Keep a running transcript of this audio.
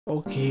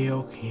Okay.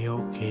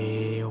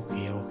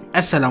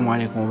 Assalamu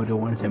alaikum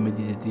everyone. Samir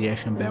did the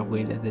reaction back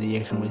with the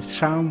reaction with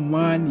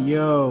SHAMAN.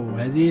 Yo,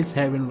 this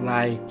having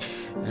like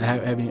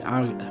having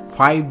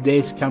 5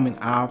 days coming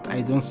out.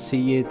 I don't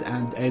see it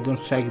and I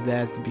don't check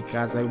that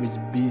because I was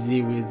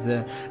busy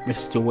with my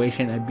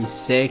situation. I be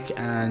sick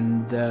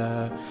and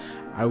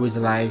I was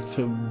like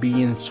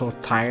being so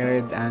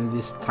tired, and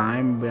this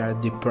time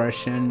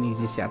depression is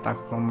this attack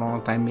from a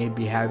long time,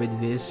 maybe have it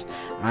this,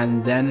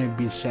 and then I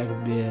be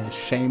checked the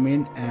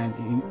shaming and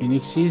in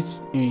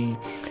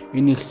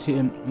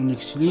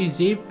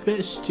exclusive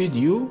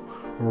studio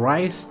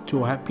Rise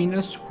to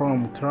Happiness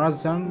from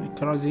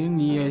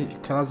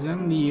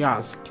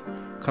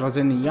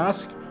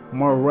Krasnoyarsk,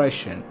 more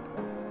Russian.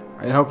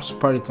 I hope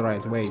spell it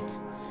right. Wait,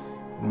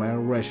 more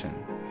Russian.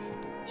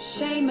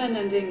 SHAMAN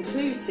and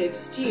inclusive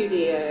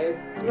studio,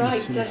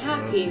 Right to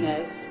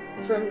Happiness,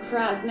 from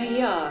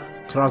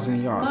Krasnoyarsk,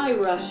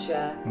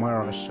 my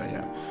Russia,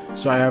 yeah.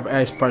 So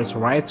I spelled it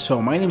right.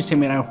 So my name is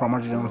Samir. I'm from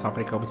Algeria, North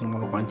Africa. With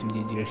more content,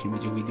 direction,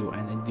 music video,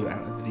 and I do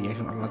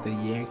reaction, a lot of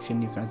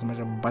reaction. You can smash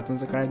the button,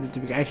 subscribe,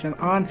 notification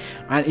on,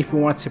 and if you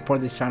want to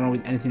support this channel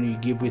with anything, you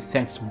give with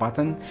thanks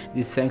button.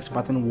 This thanks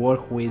button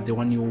work with the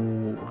one you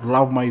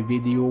love my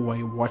video, when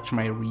you watch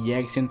my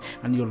reaction,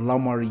 and you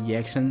love my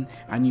reaction,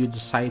 and you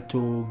decide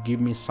to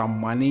give me some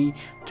money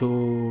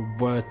to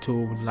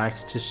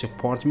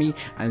support me,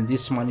 and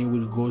this money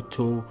will go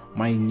to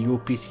my new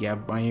PC.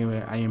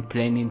 I am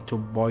planning to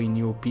buy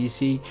new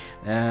PC,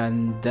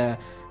 and I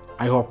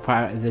hope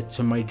that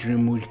my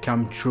dream will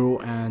come true.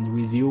 And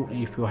with you,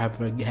 if you have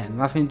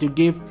nothing to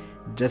give,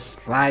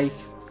 just like,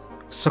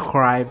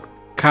 subscribe,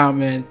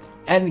 comment,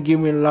 and give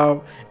me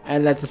love.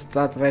 And let's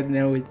start right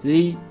now with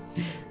 3,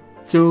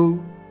 2,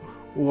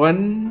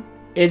 1.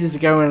 It is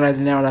coming right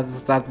now. Let's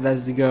start.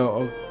 Let's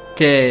go.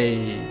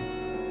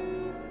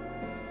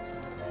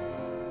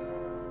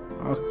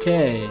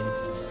 Okay,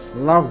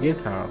 love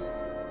guitar.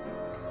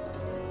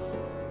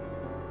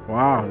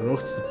 Wow,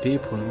 look at the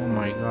people. Oh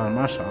my god,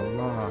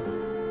 mashallah.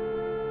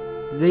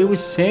 They were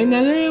saying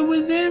that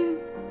with them.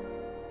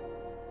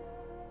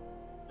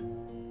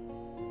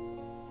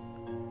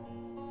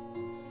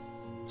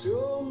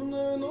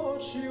 Темной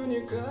ночью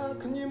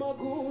никак не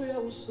могу я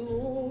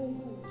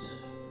уснуть.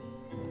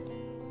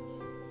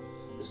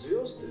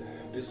 Звезды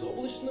в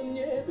безоблачном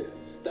небе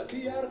так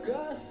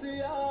ярко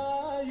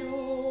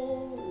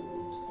сияют.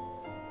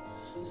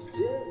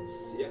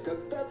 Здесь я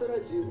когда-то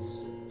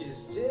родился, и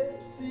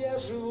здесь я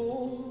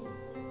живу.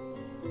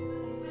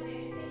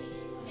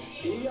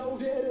 И я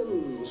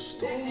уверен,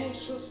 что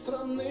лучше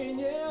страны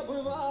не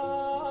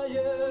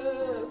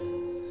бывает.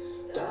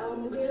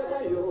 Там, где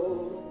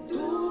поет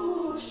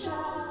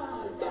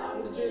душа,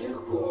 там, где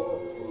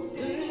легко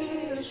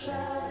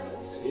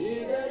дышать,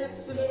 и горит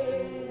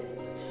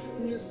свет,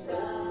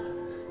 места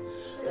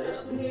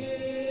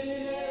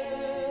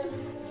родные,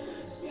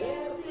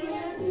 сердце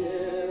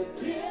не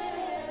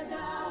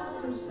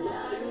предам,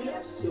 знаю я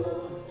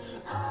все,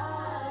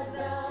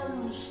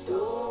 отдам,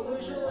 чтобы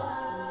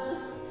жила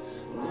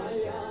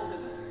моя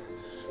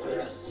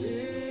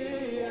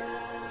Россия,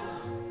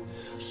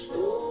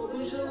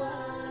 чтобы жила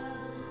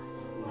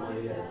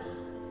моя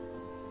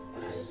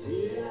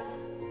Россия.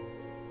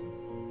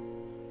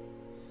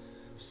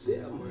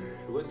 Всем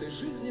в этой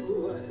жизни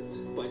бывает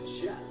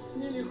подчас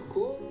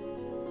нелегко.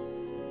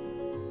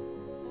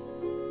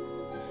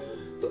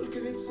 Только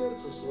ведь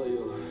сердце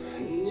свое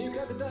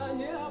никогда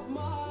не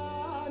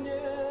обманет.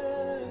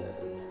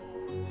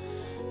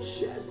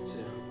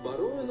 Счастье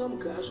порой нам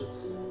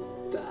кажется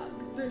так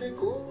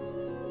далеко.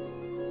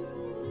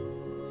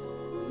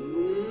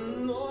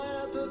 Но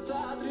этот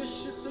адрес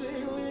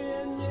счастливый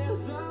я не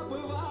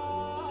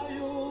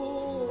забываю.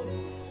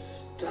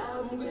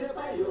 Там, где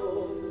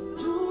поет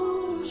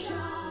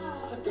душа,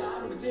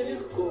 там, где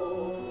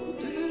легко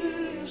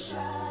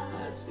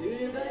дышать,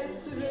 и дает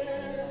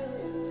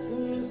свет,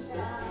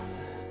 места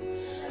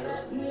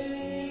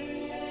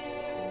родные,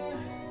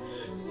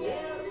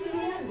 сердце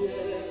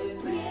не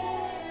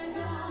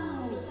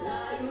предам,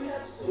 знаю я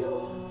все,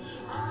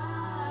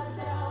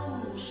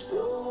 отдам,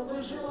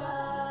 чтобы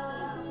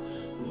жила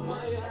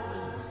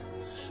моя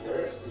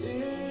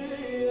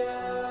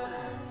Россия,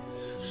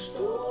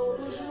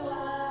 чтобы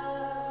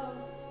жила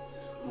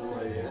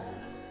моя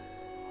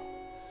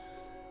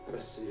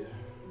Россия.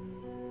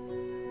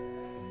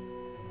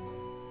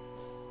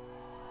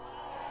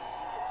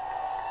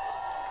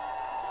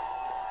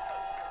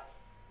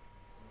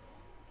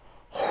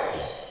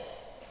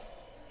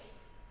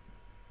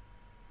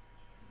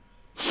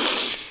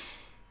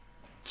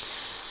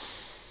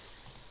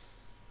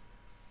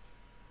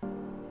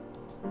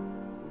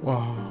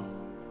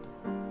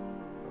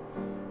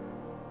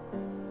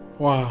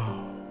 Wow.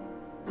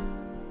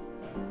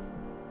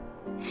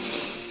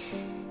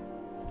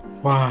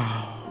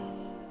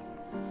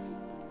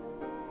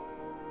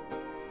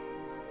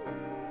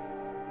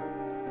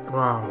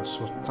 Wow,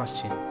 so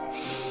touching.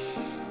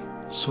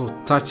 So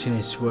touching,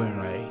 I swear,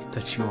 like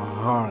touch your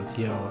heart,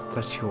 yo,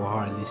 touch your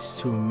heart.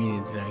 These 2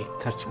 minutes, like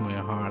touch my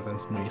heart and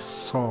my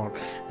soul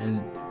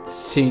and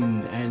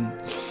sin and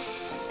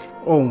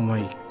Oh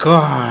my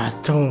god,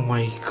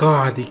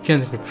 I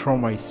can't control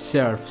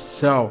myself.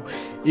 So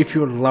if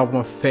you love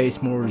my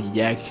face, more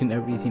reaction,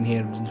 everything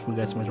here, don't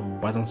forget to smash the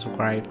button,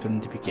 subscribe, turn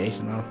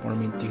notification on for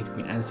me, TikTok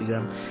and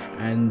Instagram,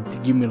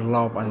 and give me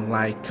love and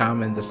like,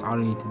 comment. That's all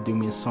you need to do.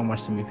 Means so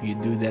much to me if you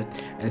do that.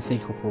 And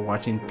thank you for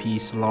watching.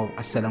 Peace, love,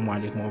 assalamu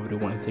alaikum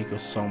everyone. Thank you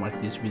so much.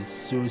 This was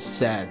so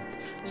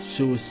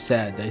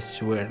sad, I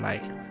swear,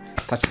 like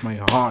touch my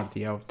heart,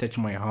 yo, touch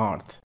my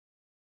heart.